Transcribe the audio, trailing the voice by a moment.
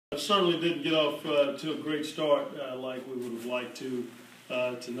Certainly didn't get off to a great start like we would have liked to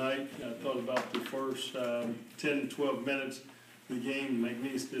tonight. I thought about the first 10, 12 minutes of the game.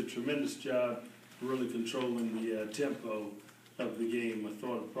 McNeese did a tremendous job really controlling the tempo of the game. I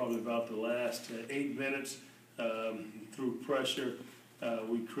thought probably about the last 8 minutes through pressure.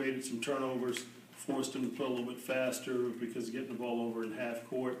 We created some turnovers, forced them to play a little bit faster because getting the ball over in half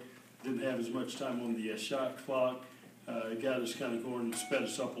court. Didn't have as much time on the shot clock. It got us kind of going and sped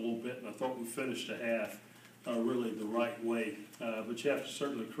us up a little bit, and I thought we finished the half really the right way. But you have to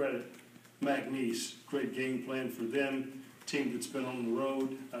certainly credit McNeese. Great game plan for them. Team that's been on the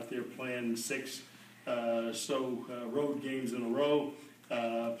road out there playing six road games in a row,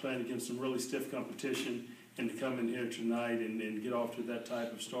 playing against some really stiff competition, and to come in here tonight and get off to that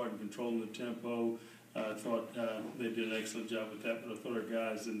type of start and controlling the tempo. I thought they did an excellent job with that, but I thought our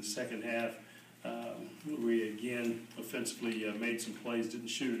guys in the second half, we again offensively made some plays, didn't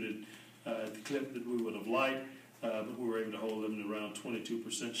shoot it at the clip that we would have liked, but we were able to hold them to around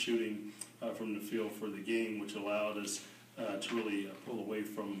 22% shooting from the field for the game, which allowed us to really pull away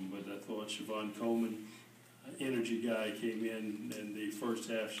from them. But I thought Siobhan Coleman, energy guy, came in the first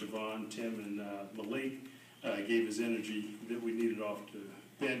half. Siobhan, Tim, and Malik gave us energy that we needed off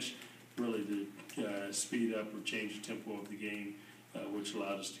the bench, really to speed up or change the tempo of the game, which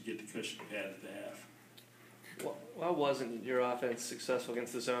allowed us to get the cushion we had at the half. Why wasn't your offense successful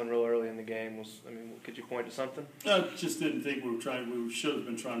against the zone real early in the game? Could you point to something? I just didn't think we were trying. We should have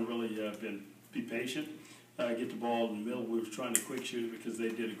been trying to really be patient, get the ball in the middle. We were trying to quick shoot it because they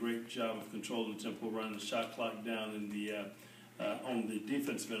did a great job of controlling the tempo, running the shot clock down in the on the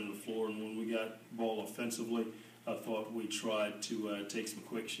defensive end of the floor. And when we got ball offensively, I thought we tried to take some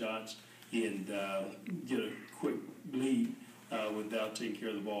quick shots and get a quick lead. Without taking care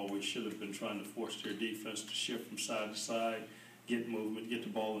of the ball. We should have been trying to force their defense to shift from side to side, get movement, get the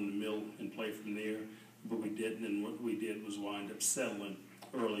ball in the middle, and play from there. But we didn't, and what we did was wind up settling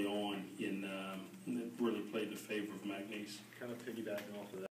early on, and that really played in favor of McNeese. Kind of piggybacking off of that.